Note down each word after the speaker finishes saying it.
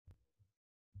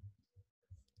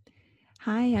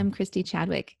Hi, I'm Christy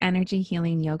Chadwick, energy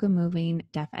healing, yoga moving,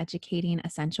 deaf educating,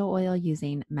 essential oil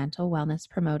using, mental wellness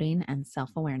promoting, and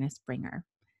self awareness bringer.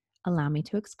 Allow me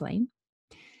to explain.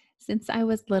 Since I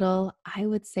was little, I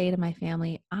would say to my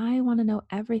family, I want to know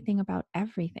everything about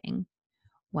everything.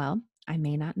 Well, I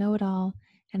may not know it all,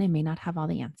 and I may not have all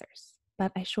the answers,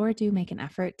 but I sure do make an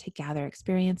effort to gather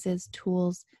experiences,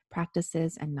 tools,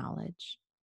 practices, and knowledge.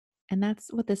 And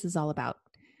that's what this is all about.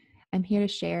 I'm here to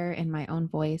share in my own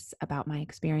voice about my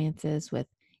experiences with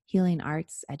healing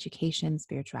arts, education,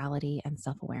 spirituality, and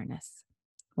self awareness.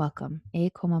 Welcome, E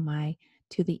Como Mai,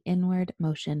 to the Inward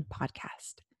Motion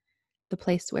podcast, the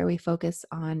place where we focus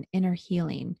on inner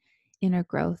healing, inner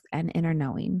growth, and inner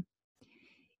knowing.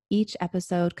 Each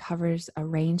episode covers a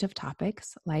range of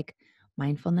topics like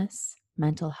mindfulness,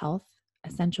 mental health,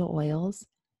 essential oils,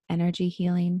 energy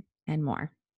healing, and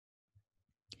more.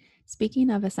 Speaking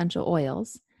of essential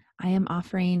oils, I am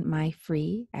offering my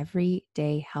free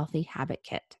everyday healthy habit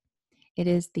kit. It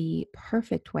is the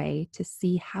perfect way to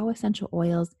see how essential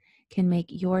oils can make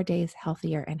your days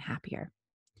healthier and happier.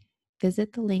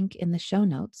 Visit the link in the show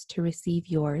notes to receive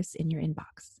yours in your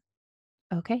inbox.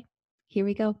 Okay, here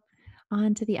we go.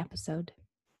 On to the episode.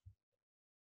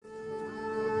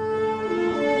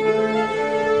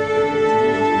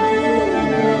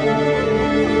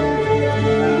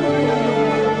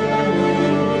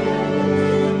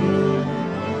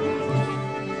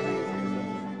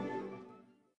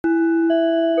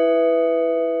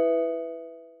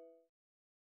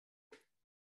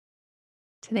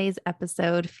 Today's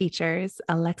episode features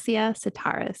Alexia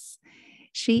Sitaras.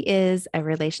 She is a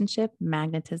relationship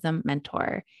magnetism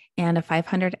mentor and a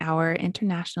 500-hour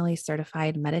internationally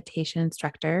certified meditation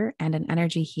instructor and an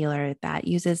energy healer that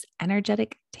uses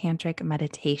energetic tantric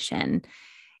meditation,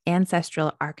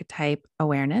 ancestral archetype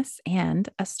awareness, and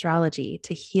astrology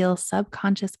to heal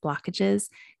subconscious blockages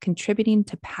contributing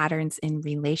to patterns in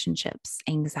relationships,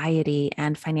 anxiety,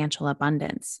 and financial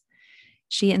abundance.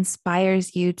 She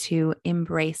inspires you to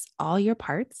embrace all your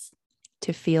parts,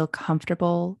 to feel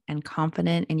comfortable and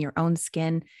confident in your own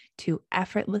skin, to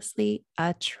effortlessly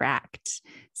attract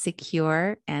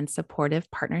secure and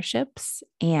supportive partnerships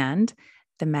and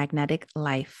the magnetic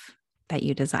life that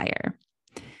you desire.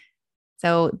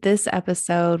 So, this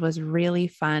episode was really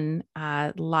fun.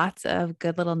 Lots of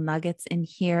good little nuggets in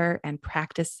here and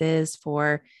practices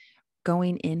for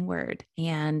going inward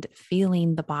and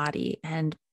feeling the body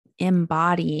and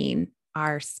embodying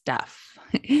our stuff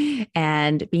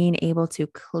and being able to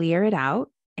clear it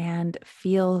out and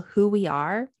feel who we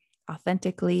are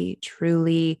authentically,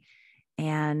 truly,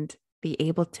 and be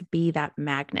able to be that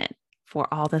magnet for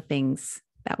all the things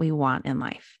that we want in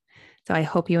life. So I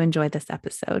hope you enjoyed this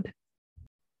episode.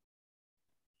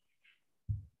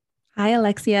 Hi,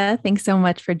 Alexia. Thanks so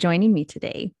much for joining me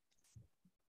today.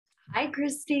 Hi,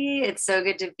 Christy. It's so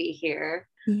good to be here.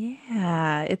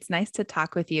 Yeah, it's nice to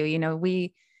talk with you. You know,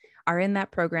 we are in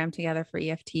that program together for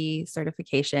EFT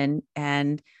certification,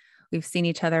 and we've seen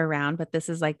each other around, but this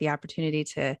is like the opportunity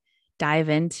to dive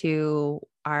into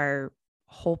our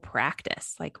whole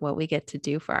practice, like what we get to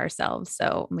do for ourselves.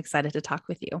 So I'm excited to talk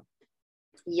with you.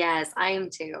 Yes, I am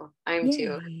too.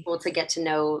 Yay. Cool to get to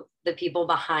know the people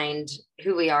behind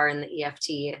who we are in the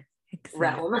EFT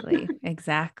realm.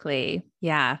 Exactly.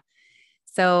 Yeah.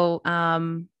 So,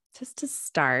 just to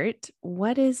start,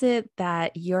 what is it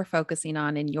that you're focusing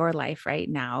on in your life right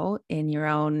now, in your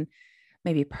own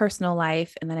maybe personal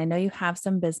life? And then I know you have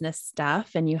some business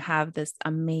stuff and you have this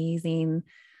amazing,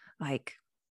 like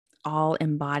all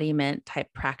embodiment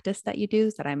type practice that you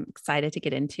do that I'm excited to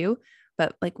get into.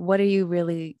 But like, what are you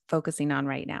really focusing on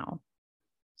right now?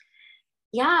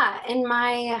 Yeah, in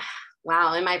my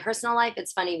personal life,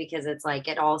 it's funny because it's like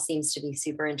it all seems to be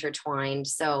super intertwined.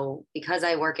 So because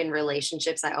I work in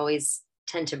relationships, I always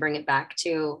tend to bring it back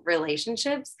to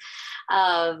relationships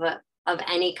of of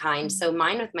any kind. So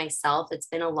mine with myself, it's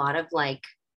been a lot of like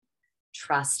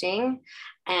trusting,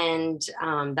 and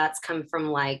that's come from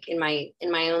like in my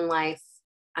own life.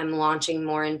 I'm launching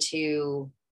more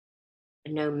into a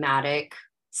nomadic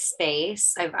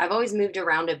space. I've always moved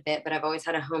around a bit, but I've always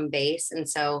had a home base. And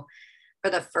so for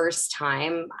the first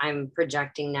time, I'm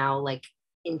projecting now like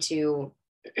into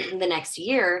the next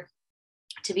year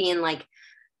to be in like,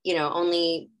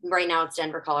 only right now it's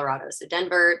Denver, Colorado. So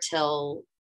Denver till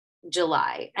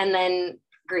July, and then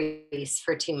Greece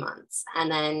for 2 months.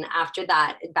 And then after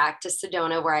that, back to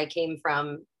Sedona, where I came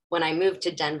from when I moved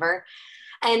to Denver.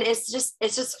 And it's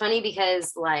just funny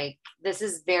because like this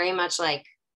is very much like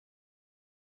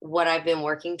what I've been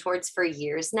working towards for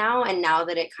years now. And now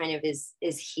that it kind of is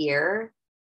here,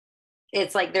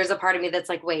 it's like there's a part of me that's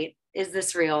like, wait, is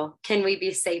this real? Can we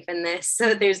be safe in this?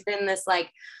 So there's been this like,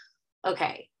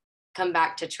 okay, come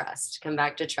back to trust, come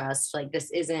back to trust. Like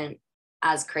this isn't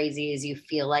as crazy as you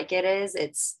feel like it is.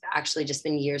 It's actually just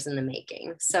been years in the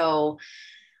making. So,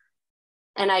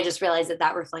 and I just realized that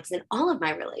that reflects in all of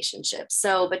my relationships.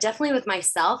 So, but definitely with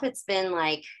myself, it's been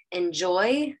like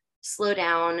enjoy, slow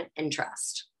down, and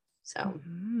trust. So,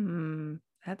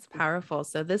 That's powerful.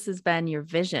 So this has been your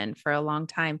vision for a long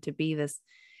time, to be this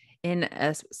in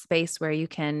a space where you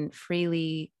can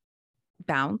freely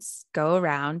bounce, go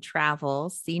around, travel,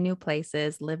 see new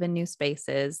places, live in new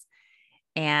spaces.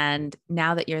 And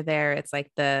now that you're there, it's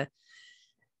like the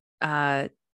uh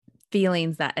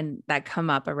feelings that come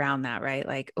up around that, right?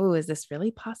 Like, oh, is this really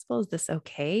possible? Is this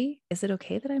okay? Is it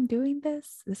okay that I'm doing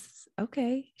this? This is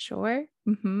okay, sure.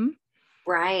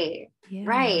 right, Yeah.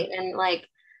 right. And like,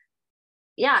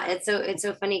 yeah, it's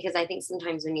so funny because I think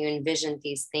sometimes when you envision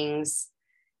these things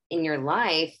in your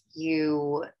life,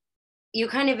 you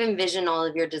kind of envision all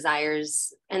of your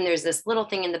desires, and there's this little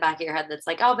thing in the back of your head that's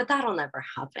like, oh, but that'll never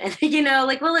happen.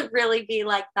 Like, will it really be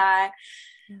like that?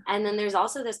 Yeah. And then there's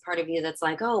also this part of you that's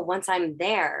like, oh, once I'm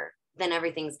there, then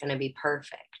everything's going to be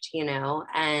perfect.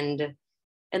 And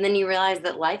then you realize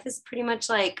that life is pretty much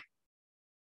like,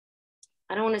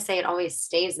 I don't want to say it always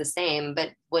stays the same,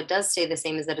 but what does stay the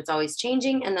same is that it's always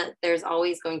changing, and that there's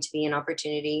always going to be an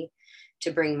opportunity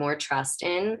to bring more trust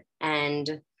in.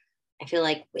 And I feel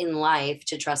like in life,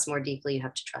 to trust more deeply, you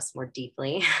have to trust more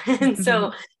deeply. And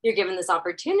so you're given this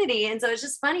opportunity. And so it's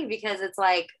just funny because it's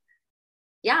like,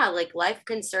 yeah, like life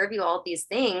can serve you all these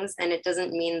things. And it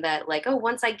doesn't mean that, like, oh,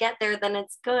 once I get there, then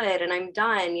it's good and I'm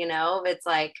done. It's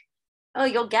like, oh,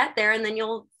 you'll get there and then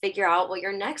you'll figure out what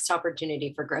your next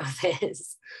opportunity for growth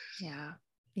is. Yeah.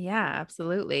 Yeah,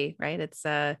 absolutely. Right. It's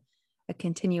a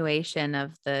continuation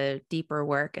of the deeper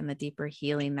work and the deeper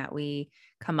healing that we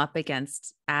come up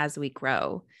against as we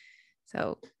grow.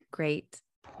 So great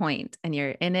point. And you're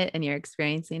in it and you're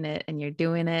experiencing it and you're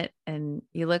doing it and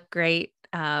you look great.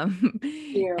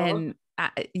 You. And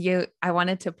I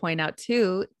wanted to point out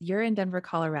too, you're in Denver,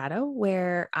 Colorado,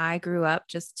 where I grew up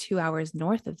just 2 hours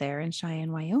north of there in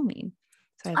Cheyenne, Wyoming.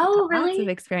 So I have Oh, lots of really?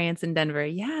 experience in Denver.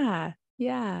 Yeah.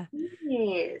 Yeah. I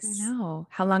Nice. know.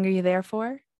 How long are you there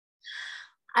for?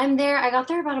 I'm there. I got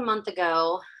there about a month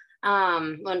ago.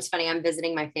 Well, it's funny. I'm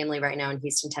visiting my family right now in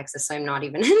Houston, Texas, so I'm not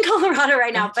even in Colorado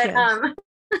right now. But Gotcha.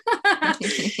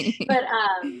 but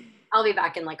I'll be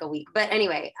back in like a week. But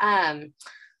anyway,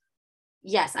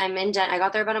 yes, I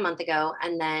got there about a month ago,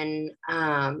 and then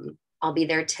I'll be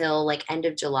there till like end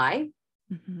of July.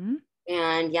 Mhm.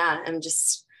 And yeah, it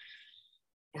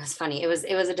was funny. It was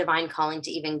a divine calling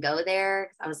to even go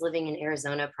there. I was living in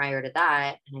Arizona prior to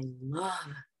that, and I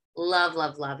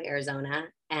love Arizona.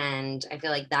 And I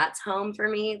feel like that's home for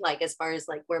me, like as far as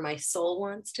like where my soul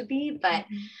wants to be. But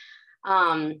Mhm.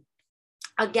 um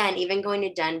again, even going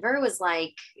to Denver was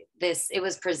like this, it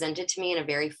was presented to me in a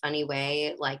very funny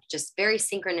way, like just very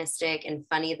synchronistic and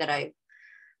funny that I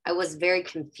was very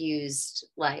confused,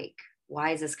 like,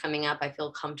 why is this coming up? I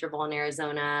feel comfortable in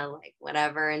Arizona, like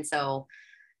whatever. And so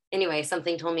anyway,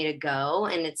 something told me to go.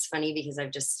 And it's funny because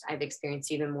I've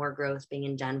experienced even more growth being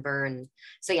in Denver. And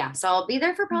so yeah, so I'll be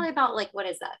there for probably about like, what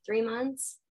is that, 3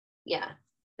 months? Yeah.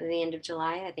 At the end of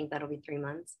July. I think that'll be 3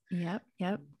 months. Yep,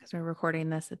 yep. Because we're recording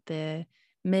this at the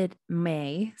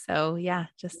mid-May. So yeah,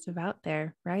 just about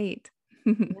there. Right.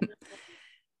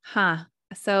 Huh.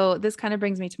 So this kind of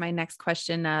brings me to my next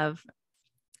question of,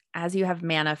 as you have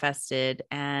manifested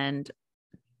and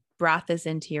brought this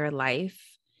into your life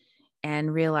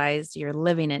and realized you're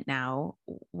living it now,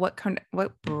 what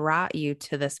brought you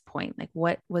to this point? Like,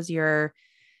 what was your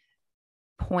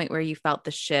point where you felt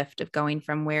the shift of going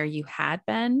from where you had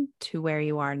been to where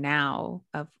you are now,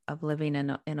 of living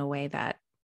in a way that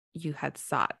you had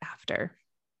sought after?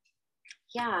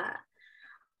 Yeah.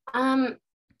 Um,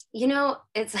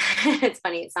 it's it's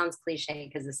funny. It sounds cliche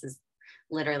because this is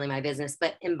literally my business,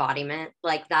 but embodiment,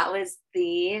 like that was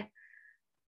the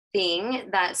thing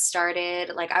that started,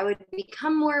 like I would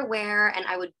become more aware and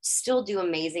I would still do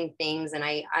amazing things. And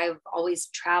I've always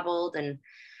traveled, and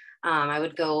I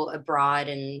would go abroad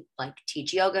and like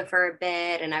teach yoga for a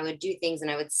bit, and I would do things, and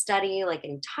I would study like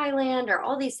in Thailand or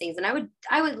all these things. And I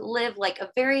would live like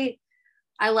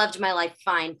I loved my life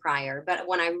fine prior. But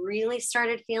when I really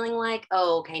started feeling like,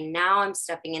 oh, okay, now I'm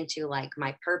stepping into like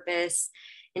my purpose,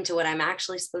 into what I'm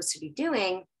actually supposed to be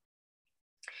doing,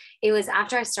 it was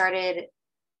after I started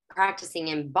practicing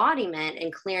embodiment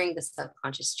and clearing the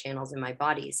subconscious channels in my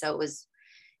body. So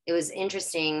it was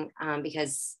interesting,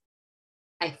 because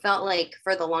I felt like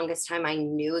for the longest time I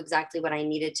knew exactly what I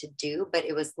needed to do, but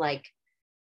it was like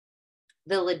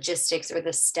the logistics or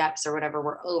the steps or whatever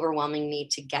were overwhelming me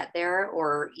to get there,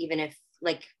 or even if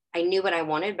like I knew what I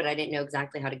wanted, but I didn't know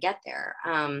exactly how to get there.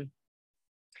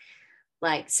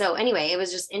 So anyway, it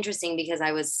was just interesting because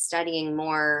I was studying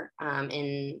more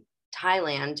in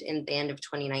Thailand in the end of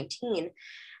 2019.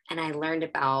 And I learned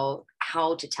about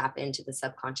how to tap into the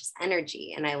subconscious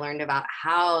energy. And I learned about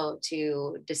how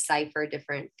to decipher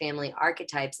different family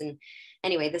archetypes. And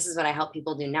anyway, this is what I help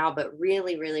people do now. But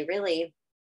really, really, really,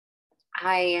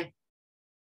 I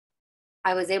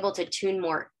was able to tune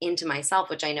more into myself,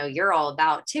 which I know you're all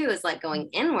about too, is like going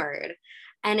inward.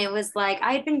 And it was like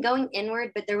I had been going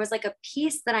inward, but there was like a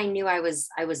piece that I knew I was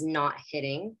not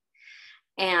hitting.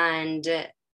 And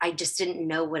I just didn't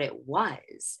know what it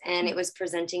was. And it was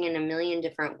presenting in a million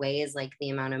different ways, like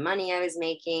the amount of money I was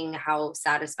making, how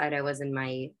satisfied I was in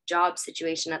my job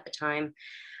situation at the time,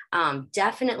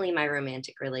 definitely my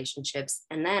romantic relationships,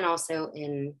 and then also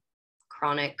in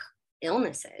chronic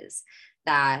illnesses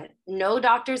that no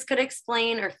doctors could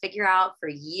explain or figure out for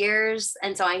years.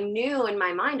 And so I knew in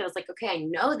my mind, I was like, okay, I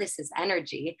know this is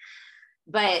energy,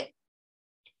 but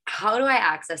how do I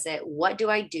access it? What do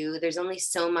I do? There's only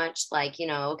so much, like,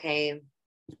 okay,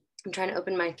 I'm trying to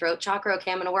open my throat chakra.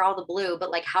 Okay, I'm going to wear all the blue,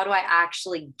 but like, how do I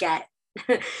actually get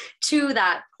to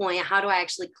that point? How do I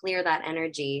actually clear that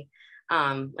energy?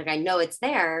 Like I know it's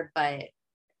there, but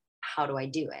how do I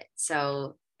do it?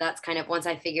 So that's kind of, once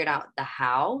I figured out the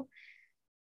how,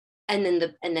 and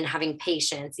then having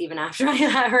patience, even after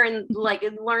I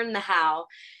learned the how,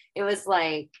 it was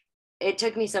like, it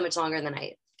took me so much longer than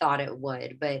I thought it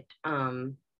would, but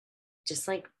just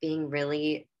like being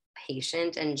really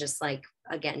patient and just like,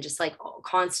 again, just like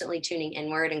constantly tuning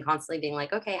inward and constantly being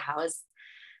like, okay, how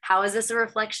is this a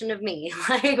reflection of me?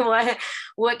 Like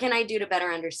what can I do to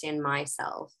better understand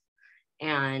myself?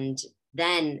 And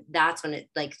then that's when it,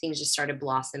 like, things just started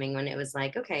blossoming, when it was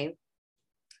like, okay,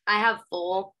 I have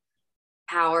full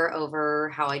power over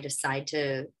how I decide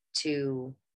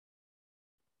to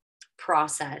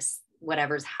process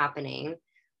whatever's happening.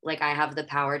 Like I have the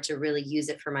power to really use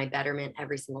it for my betterment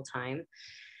every single time.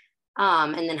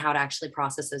 And then how to actually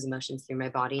process those emotions through my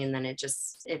body. And then it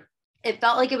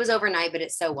felt like it was overnight, but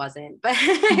it so wasn't. But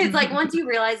it's like, once you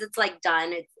realize it's like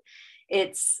done,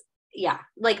 it's yeah,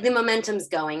 like the momentum's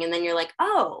going. And then you're like,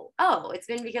 oh, it's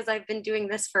been because I've been doing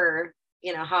this for,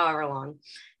 however long.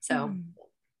 So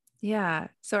yeah.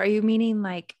 So are you meaning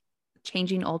like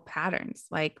changing old patterns,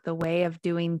 like the way of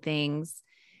doing things?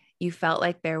 You felt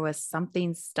like there was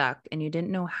something stuck and you didn't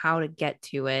know how to get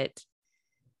to it.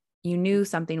 You knew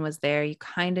something was there. You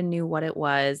kind of knew what it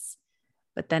was,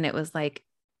 but then it was like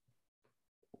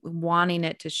wanting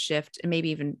it to shift and maybe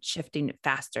even shifting it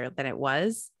faster than it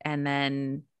was. And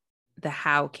then the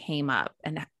how came up.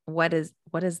 And what is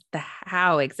the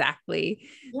how exactly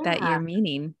that yeah. you're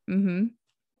meaning? Mm-hmm.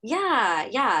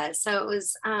 Yeah. So it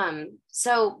was,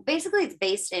 so basically it's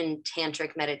based in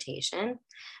tantric meditation.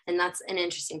 And that's an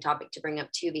interesting topic to bring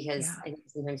up too, because Yeah. I think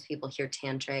sometimes people hear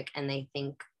tantric and they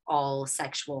think all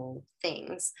sexual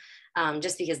things,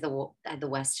 just because the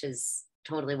West has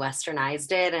totally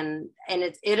westernized it. And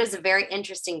it is a very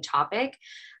interesting topic.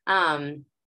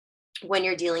 When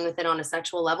you're dealing with it on a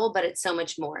sexual level, but it's so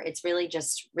much more. It's really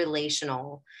just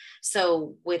relational.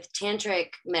 So with tantric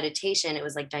meditation, it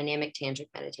was like dynamic tantric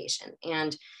meditation.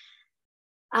 And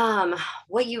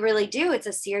what you really do, it's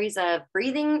a series of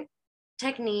breathing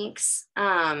techniques,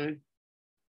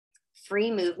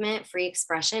 free movement, free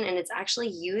expression, and it's actually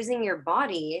using your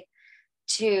body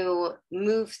to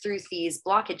move through these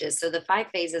blockages. So the 5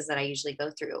 phases that I usually go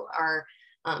through are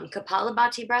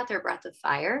Kapalabhati breath, or breath of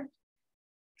fire,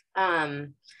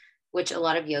 which a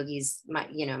lot of yogis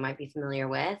might be familiar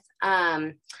with.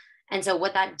 And so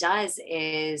what that does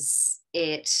is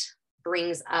it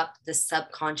brings up the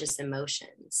subconscious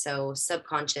emotions. So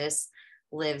subconscious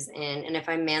lives in, and if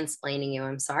I'm mansplaining you,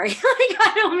 I'm sorry. Like,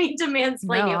 I don't mean to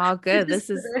mansplain No, you. all good. This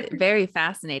is very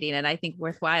fascinating and I think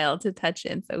worthwhile to touch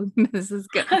in. So this is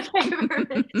good. Okay,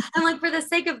 perfect. And like, for the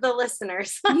sake of the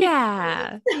listeners.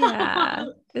 Yeah. Yeah.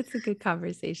 It's a good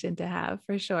conversation to have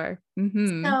for sure.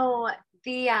 Mm-hmm. So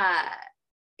the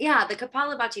the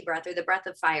Kapalabhati breath, or the breath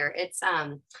of fire,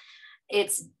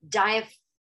 it's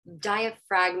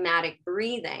diaphragmatic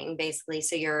breathing, basically.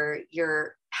 So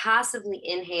you're passively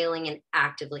inhaling and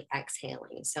actively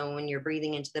exhaling. So when you're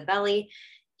breathing into the belly,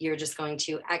 you're just going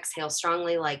to exhale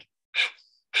strongly, like,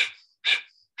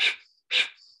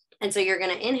 and so you're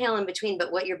going to inhale in between,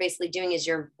 but what you're basically doing is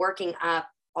you're working up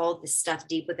all this stuff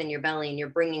deep within your belly and you're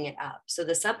bringing it up. So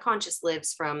the subconscious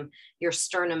lives from your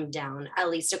sternum down, at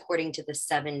least according to the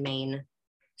 7 main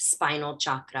spinal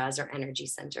chakras or energy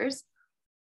centers.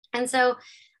 And so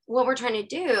what we're trying to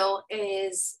do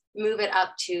is move it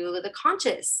up to the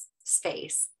conscious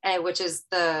space, which is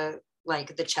the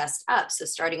chest up. So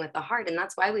starting with the heart. And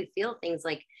that's why we feel things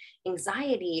like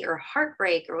anxiety or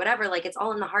heartbreak or whatever. Like it's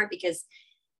all in the heart, because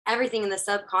everything in the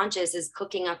subconscious is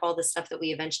cooking up all the stuff that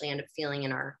we eventually end up feeling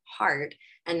in our heart.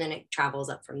 And then it travels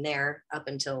up from there up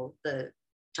until the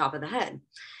top of the head.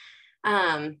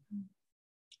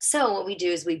 So what we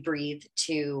do is we breathe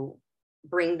to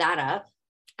bring that up.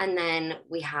 And then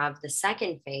we have the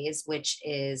second phase, which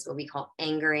is what we call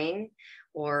angering,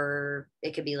 or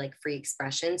it could be like free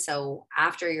expression. So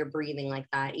after you're breathing like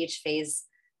that, each phase,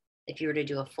 if you were to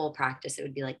do a full practice, it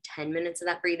would be like 10 minutes of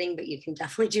that breathing, but you can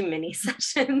definitely do mini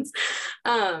sessions,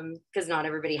 because not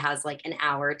everybody has like an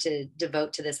hour to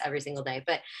devote to this every single day.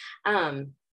 But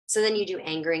so then you do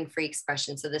angering free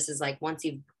expression. So this is like, once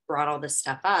you've brought all this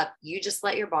stuff up, you just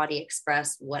let your body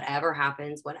express whatever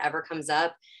happens, whatever comes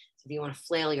up. So if you want to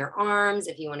flail your arms,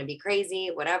 if you want to be crazy,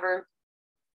 whatever,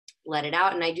 let it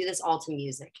out. And I do this all to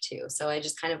music too. So I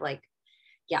just kind of like,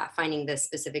 yeah, finding this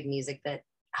specific music that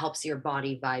helps your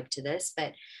body vibe to this.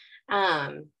 But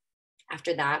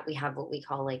after that, we have what we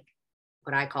call like,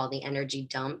 what I call the energy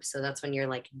dump. So that's when you're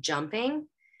like jumping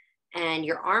and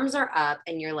your arms are up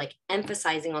and you're like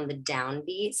emphasizing on the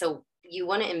downbeat. So you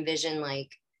want to envision like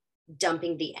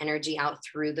dumping the energy out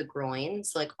through the groin.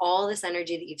 So like all this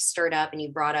energy that you've stirred up and you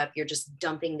brought up, you're just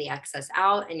dumping the excess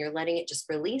out and you're letting it just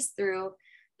release through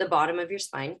the bottom of your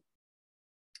spine.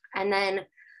 And then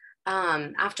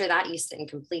after that, you sit in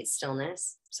complete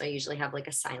stillness. So I usually have like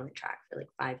a silent track for like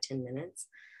 5-10 minutes.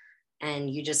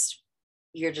 And you're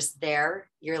just there.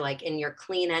 You're like in your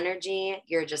clean energy.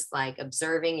 You're just like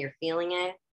observing, you're feeling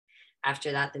it.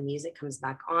 After that, the music comes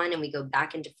back on and we go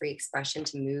back into free expression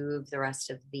to move the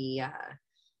rest of the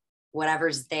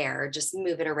whatever's there, just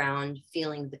move it around,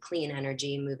 feeling the clean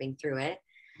energy moving through it.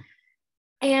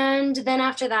 And then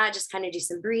after that, just kind of do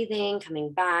some breathing,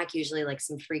 coming back, usually like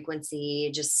some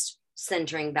frequency, just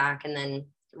centering back and then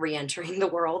re-entering the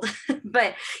world.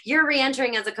 But you're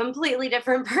re-entering as a completely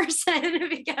different person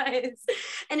because,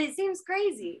 and it seems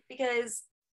crazy because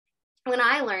when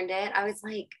I learned it, I was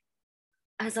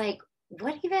like,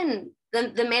 what even,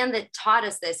 the man that taught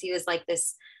us this, he was like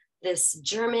this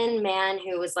German man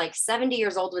who was like 70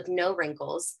 years old with no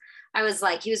wrinkles. I was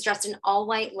like, he was dressed in all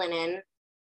white linen,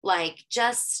 like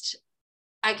just,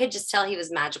 I could just tell he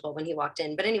was magical when he walked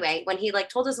in. But anyway, when he like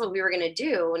told us what we were going to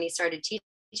do, when he started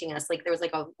teaching us, like there was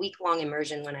like a week-long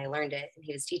immersion when I learned it and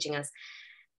he was teaching us.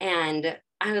 And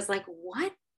I was like,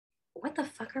 what the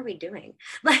fuck are we doing?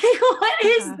 Like, what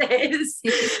is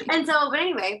this? And so, but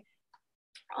anyway,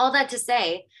 all that to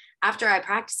say, after I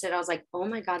practiced it, I was like, oh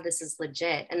my God, this is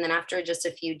legit. And then after just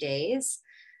a few days,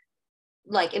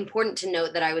 like important to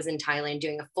note that I was in Thailand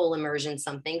doing a full immersion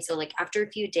something. So like after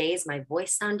a few days, my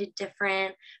voice sounded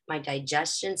different. My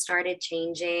digestion started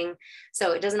changing.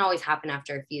 So it doesn't always happen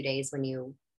after a few days when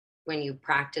you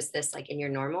practice this like in your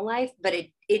normal life, but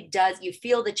it does, you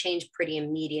feel the change pretty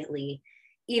immediately.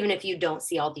 Even if you don't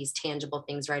see all these tangible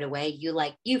things right away,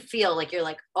 you feel like you're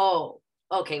like, oh,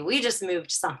 okay, we just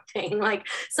moved something, like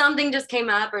something just came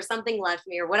up or something left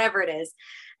me or whatever it is.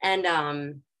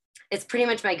 And it's pretty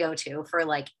much my go-to for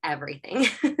like everything.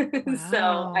 Wow.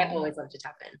 So I always love to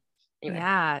tap in. Anyway.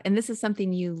 Yeah. And this is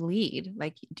something you lead.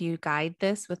 Like, do you guide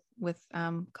this with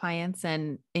clients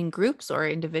and in groups or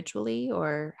individually,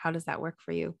 or how does that work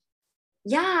for you?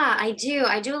 Yeah, I do.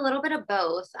 I do a little bit of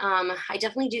both. I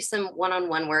definitely do some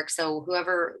one-on-one work. So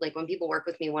whoever, like when people work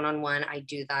with me one-on-one, I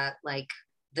do that. Like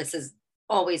this is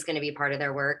always going to be part of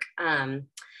their work.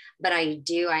 But I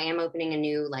am opening a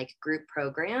new like group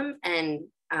program. And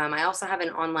I also have an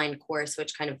online course,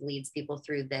 which kind of leads people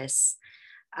through this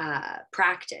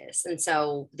practice. And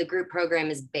so the group program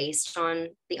is based on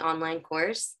the online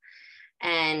course.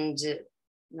 And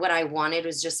what I wanted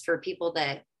was just for people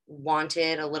that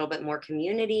wanted a little bit more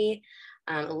community,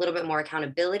 a little bit more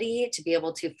accountability, to be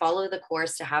able to follow the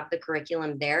course, to have the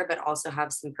curriculum there, but also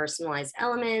have some personalized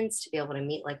elements to be able to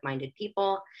meet like-minded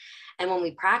people. And when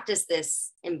we practice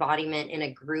this embodiment in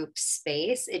a group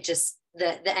space, it just,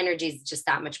 the energy is just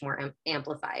that much more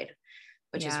amplified,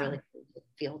 which is really cool to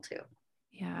feel too.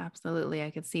 Yeah, absolutely.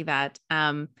 I could see that.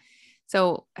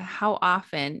 So how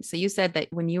often, so you said that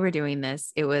when you were doing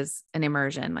this, it was an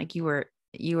immersion, like you were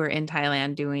in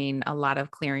Thailand doing a lot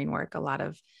of clearing work, a lot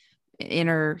of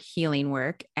inner healing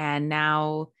work. And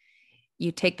now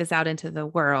you take this out into the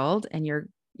world and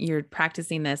you're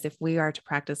practicing this. If we are to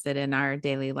practice it in our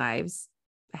daily lives,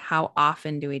 how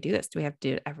often do we do this? Do we have to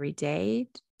do it every day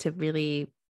to really,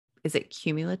 is it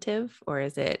cumulative, or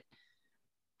is it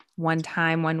one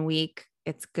time, 1 week?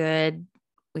 It's good,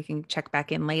 we can check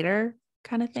back in later?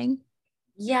 kind of thing?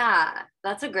 Yeah,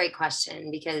 that's a great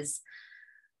question because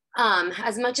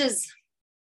as much as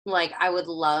like I would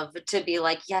love to be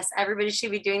like, yes, everybody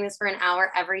should be doing this for an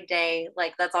hour every day,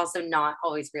 like that's also not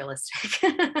always realistic.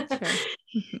 Sure.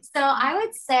 So I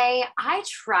would say I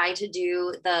try to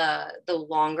do the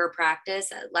longer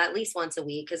practice at least once a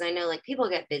week because I know like people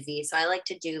get busy. So I like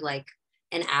to do like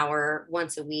an hour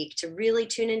once a week to really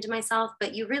tune into myself,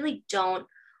 but you really don't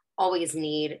always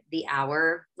need the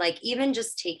hour. Like even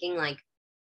just taking like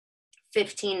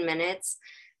 15 minutes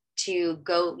to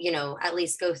go, at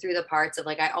least go through the parts of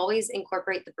like, I always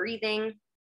incorporate the breathing.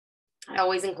 I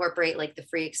always incorporate like the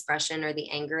free expression or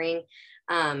the angering.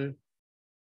 Um,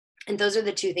 and those are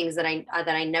the two things that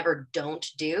I never don't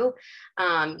do.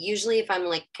 Usually if I'm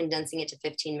like condensing it to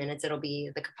 15 minutes, it'll be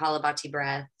the Kapalabhati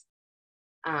breath,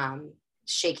 um,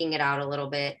 shaking it out a little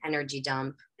bit, energy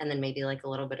dump, and then maybe like a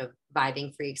little bit of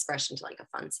vibing free expression to like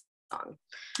a fun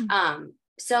song.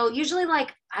 So usually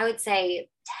like I would say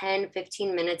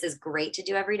 10-15 minutes is great to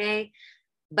do every day.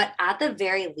 But at the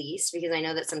very least, because I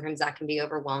know that sometimes that can be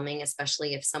overwhelming,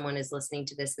 especially if someone is listening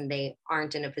to this and they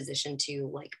aren't in a position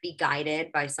to like be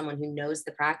guided by someone who knows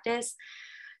the practice,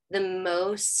 the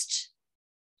most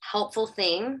helpful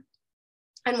thing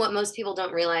and what most people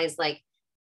don't realize, like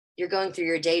you're going through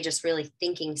your day just really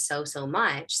thinking so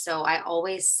much. So I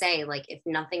always say, like, if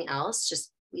nothing else,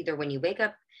 just either when you wake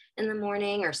up in the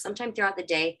morning or sometime throughout the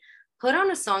day, put on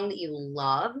a song that you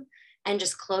love and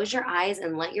just close your eyes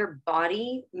and let your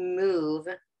body move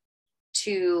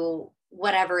to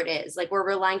whatever it is. Like we're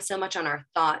relying so much on our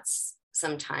thoughts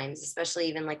sometimes, especially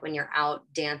even like when you're out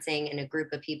dancing in a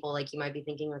group of people, like you might be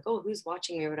thinking like, oh, who's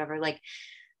watching me or whatever. Like,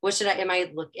 what should I, am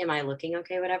I looking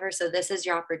okay, whatever. So this is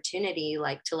your opportunity,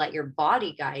 like to let your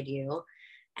body guide you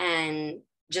and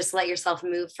just let yourself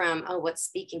move from, oh, what's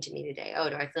speaking to me today? Oh,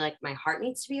 do I feel like my heart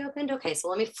needs to be opened? Okay, so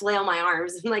let me flail my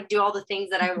arms and like do all the things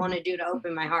that I want to do to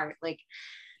open my heart. Like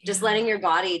just letting your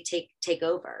body take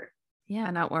over. Yeah,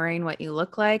 not worrying what you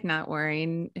look like, not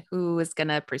worrying who is going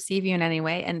to perceive you in any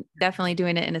way, and definitely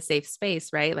doing it in a safe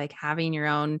space, right? Like having your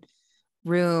own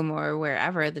room or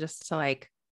wherever, just to like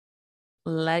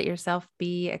let yourself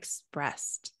be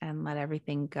expressed and let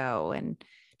everything go and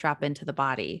drop into the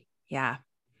body. Yeah.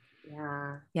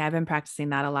 Yeah. Yeah, I've been practicing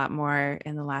that a lot more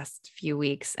in the last few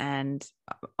weeks, and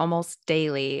almost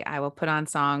daily I will put on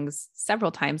songs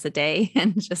several times a day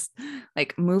and just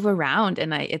like move around.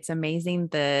 And it's amazing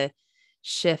the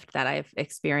shift that I've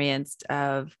experienced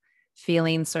of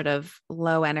feeling sort of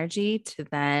low energy to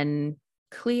then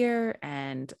clear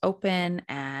and open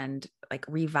and like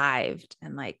revived.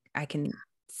 And like I can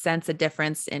sense a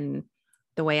difference in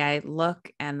the way I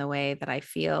look and the way that I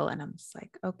feel. And I'm just like,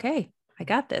 okay, I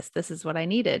got this. This is what I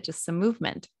needed. Just some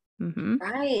movement. Mm-hmm.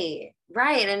 Right.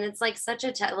 Right. And it's like such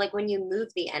like when you move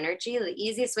the energy, the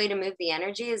easiest way to move the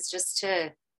energy is just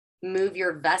to move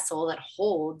your vessel that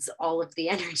holds all of the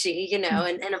energy,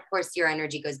 and of course your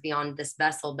energy goes beyond this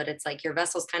vessel, but it's like your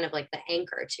vessel's kind of like the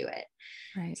anchor to it.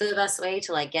 Right. So the best way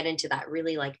to like get into that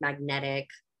really like magnetic,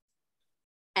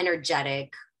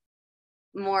 energetic,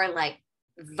 more like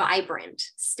vibrant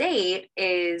state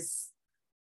is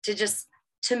to just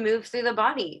to move through the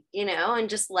body, and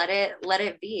just let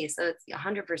it be. So it's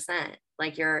 100%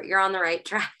 like you're on the right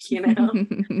track.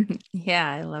 Yeah,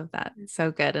 I love that. So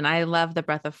good. And I love the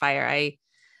breath of fire.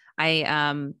 I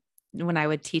when I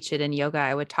would teach it in yoga,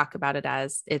 I would talk about it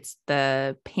as it's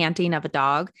the panting of a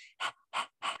dog,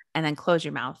 and then close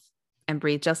your mouth and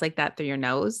breathe just like that through your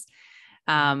nose.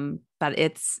 But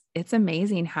it's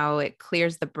amazing how it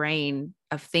clears the brain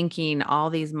of thinking all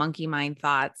these monkey mind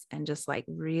thoughts and just like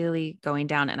really going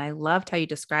down. And I loved how you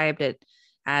described it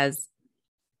as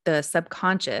the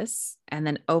subconscious and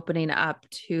then opening up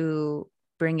to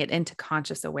bring it into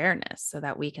conscious awareness so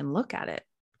that we can look at it,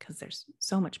 because there's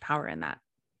so much power in that.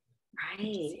 It's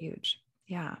Right. huge.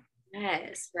 Yeah.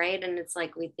 Yes. Right. And it's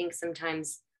like we think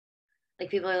sometimes like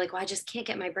people are like, well, I just can't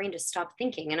get my brain to stop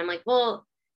thinking. And I'm like, well,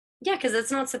 yeah, because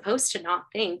it's not supposed to not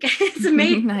think. It's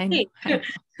made to I know. think. I know.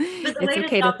 But the It's way to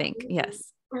okay to stop think. thinking,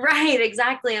 Yes. right,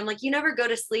 exactly. I'm like, you never go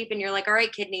to sleep and you're like, all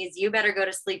right, kidneys, you better go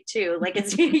to sleep too. Like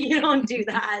it's you don't do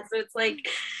that. So it's like,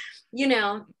 you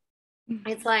know,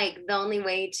 it's like the only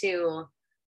way to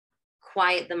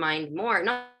quiet the mind more,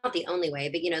 not the only way,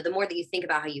 but the more that you think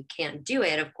about how you can't do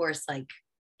it, of course, like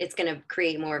it's going to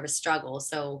create more of a struggle.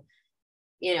 So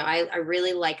I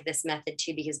really like this method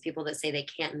too, because people that say they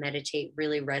can't meditate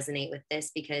really resonate with this,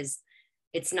 because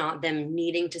it's not them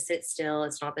needing to sit still.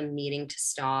 It's not them needing to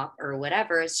stop or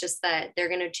whatever. It's just that they're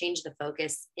going to change the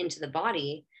focus into the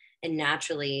body, and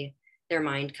naturally their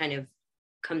mind kind of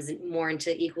comes more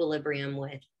into equilibrium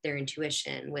with their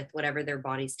intuition, with whatever their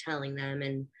body's telling them,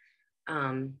 and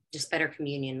just better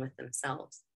communion with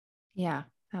themselves. Yeah,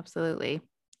 absolutely.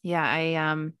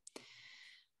 Yeah.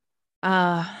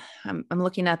 Uh, I'm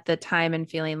looking at the time and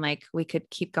feeling like we could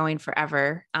keep going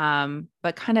forever.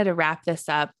 But kind of to wrap this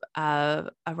up,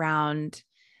 around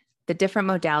the different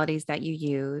modalities that you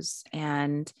use,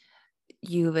 and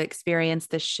you've experienced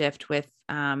this shift with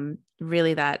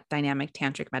really that dynamic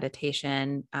tantric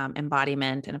meditation,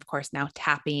 embodiment, and of course now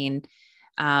tapping.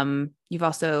 You've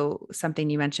also, something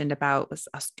you mentioned about was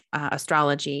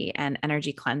astrology and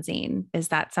energy cleansing. Is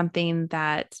that something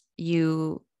that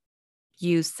you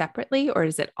use separately, or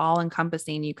is it all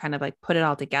encompassing? You kind of like put it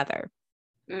all together?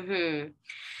 Mm-hmm.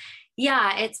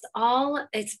 Yeah, it's all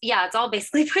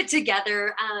basically put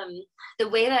together. The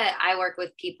way that I work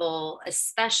with people,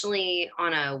 especially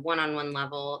on a one-on-one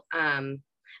level,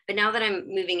 but now that I'm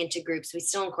moving into groups, we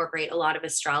still incorporate a lot of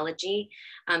astrology.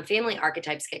 Family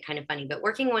archetypes get kind of funny, but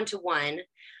working one-to-one,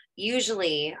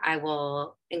 usually I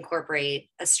will incorporate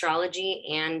astrology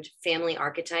and family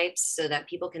archetypes so that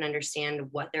people can understand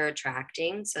what they're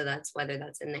attracting. So that's whether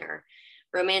that's in their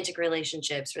romantic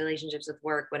relationships, relationships with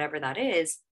work, whatever that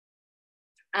is.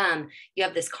 You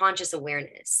have this conscious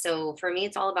awareness. So for me,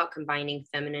 it's all about combining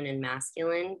feminine and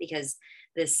masculine, because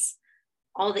this,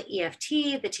 all the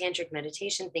EFT, the tantric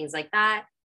meditation, things like that.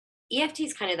 EFT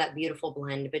is kind of that beautiful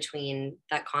blend between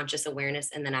that conscious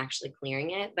awareness and then actually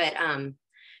clearing it. But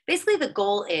basically, the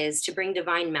goal is to bring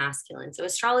divine masculine. So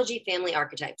astrology, family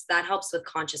archetypes, that helps with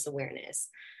conscious awareness.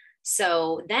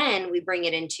 So then we bring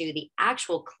it into the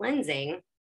actual cleansing,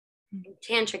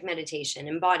 tantric meditation,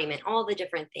 embodiment, all the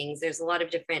different things. There's a lot of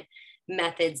different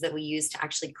methods that we use to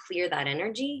actually clear that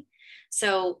energy.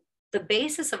 So the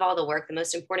basis of all the work, the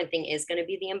most important thing is going to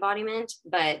be the embodiment.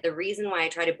 But the reason why I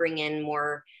try to bring in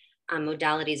more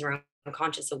modalities around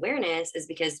conscious awareness is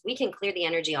because we can clear the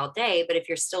energy all day, but if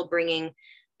you're still bringing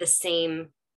the same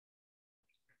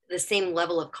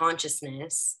level of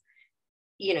consciousness,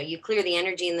 you clear the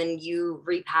energy and then you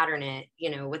repattern it,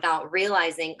 without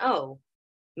realizing, oh,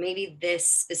 maybe this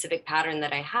specific pattern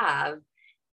that I have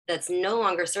that's no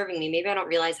longer serving me, maybe I don't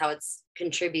realize how it's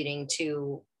contributing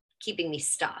to keeping me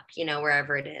stuck,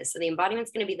 wherever it is. So the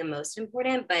embodiment's going to be the most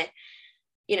important, but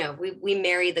we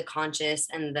marry the conscious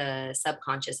and the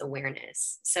subconscious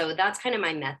awareness. So that's kind of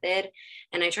my method.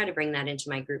 And I try to bring that into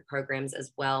my group programs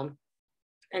as well,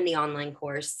 and the online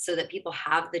course, so that people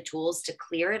have the tools to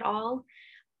clear it all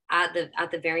at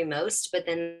the very most, but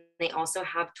then they also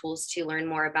have tools to learn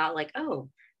more about, like, oh,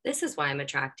 this is why I'm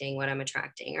attracting what I'm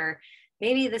attracting, or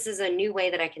maybe this is a new way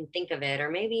that I can think of it,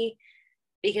 or maybe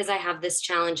because I have this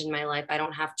challenge in my life, I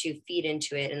don't have to feed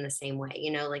into it in the same way,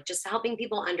 like just helping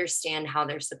people understand how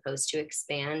they're supposed to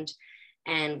expand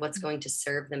and what's going to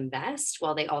serve them best,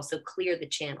 while they also clear the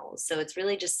channels. So it's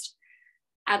really just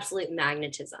absolute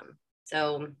magnetism.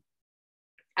 So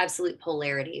absolute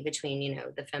polarity between,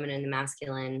 the feminine, the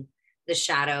masculine, the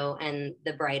shadow, and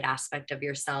the bright aspect of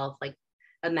yourself. Like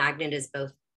a magnet is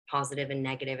both positive and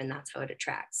negative, and that's how it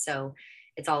attracts. So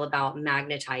it's all about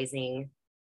magnetizing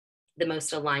the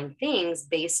most aligned things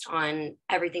based on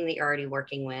everything that you're already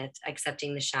working with,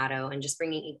 accepting the shadow, and just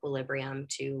bringing equilibrium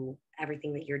to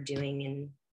everything that you're doing and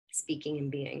speaking and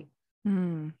being.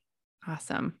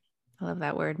 Awesome. I love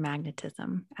that word,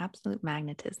 magnetism, absolute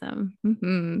magnetism.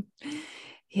 Mm-hmm.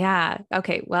 Yeah.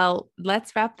 Okay. Well,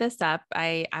 let's wrap this up.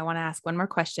 I want to ask one more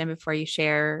question before you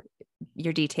share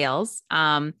your details.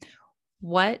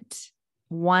 What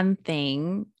one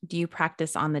thing do you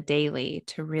practice on the daily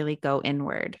to really go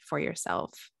inward for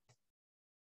yourself?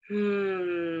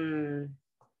 I'm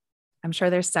sure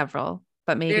there's several,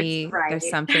 but maybe there's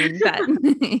something that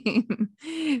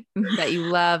that you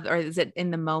love, or is it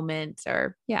in the moment,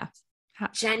 or yeah.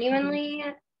 Genuinely,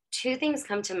 two things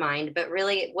come to mind, but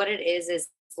really what it is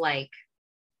like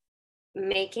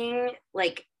making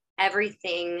like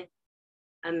everything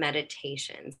a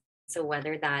meditation. So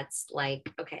whether that's like,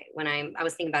 okay, when I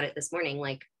was thinking about it this morning,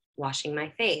 like washing my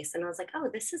face, and I was like, oh,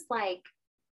 this is like,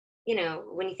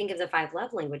 when you think of the 5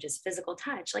 love languages, physical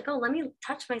touch, like, oh, let me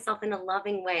touch myself in a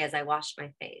loving way as I wash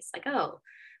my face. Like, oh,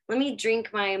 let me drink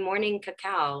my morning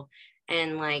cacao,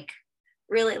 and like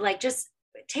really like just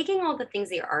taking all the things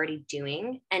that you're already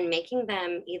doing and making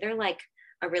them either like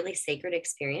a really sacred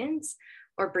experience,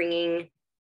 or bringing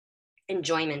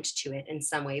enjoyment to it in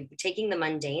some way, taking the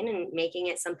mundane and making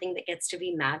it something that gets to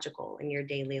be magical in your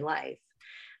daily life.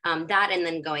 That, and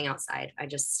then going outside.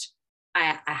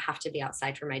 I have to be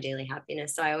outside for my daily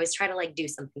happiness. So I always try to like do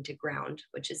something to ground,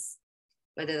 which is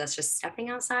whether that's just stepping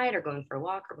outside or going for a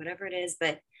walk or whatever it is,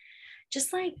 but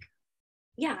just like,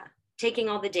 yeah, taking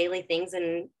all the daily things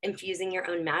and infusing your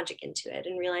own magic into it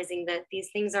and realizing that these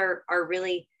things are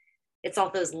really, it's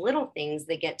all those little things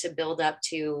that get to build up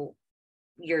to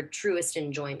your truest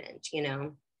enjoyment, you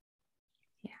know?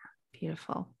 Yeah.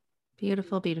 Beautiful.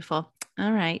 Beautiful, beautiful.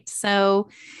 All right. So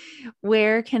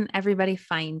where can everybody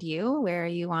find you? Where are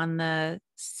you on the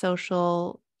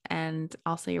social and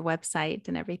also your website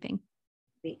and everything?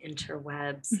 The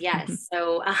interwebs. Yes.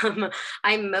 So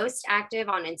I'm most active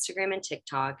on Instagram and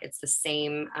TikTok. It's the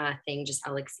same thing, just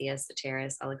Alexia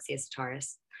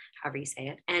Sitaras, however you say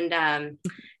it. And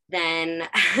then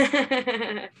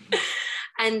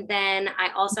and then I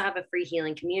also have a free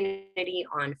healing community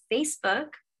on Facebook,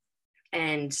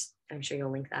 and I'm sure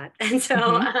you'll link that. And so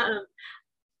Mhm.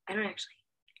 I don't actually.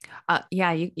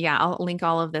 Yeah, I'll link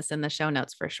all of this in the show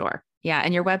notes for sure. Yeah.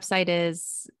 And your website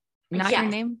is not your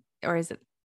Yes, name, or is it?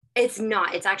 it's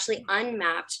not. It's actually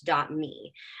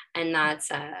unmapped.me. And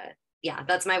that's yeah,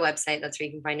 that's my website. That's where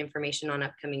you can find information on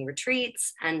upcoming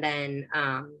retreats, and then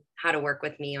how to work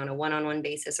with me on a one-on-one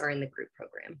basis or in the group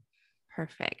program.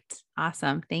 Perfect.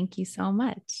 Awesome. Thank you so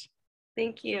much.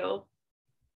 Thank you.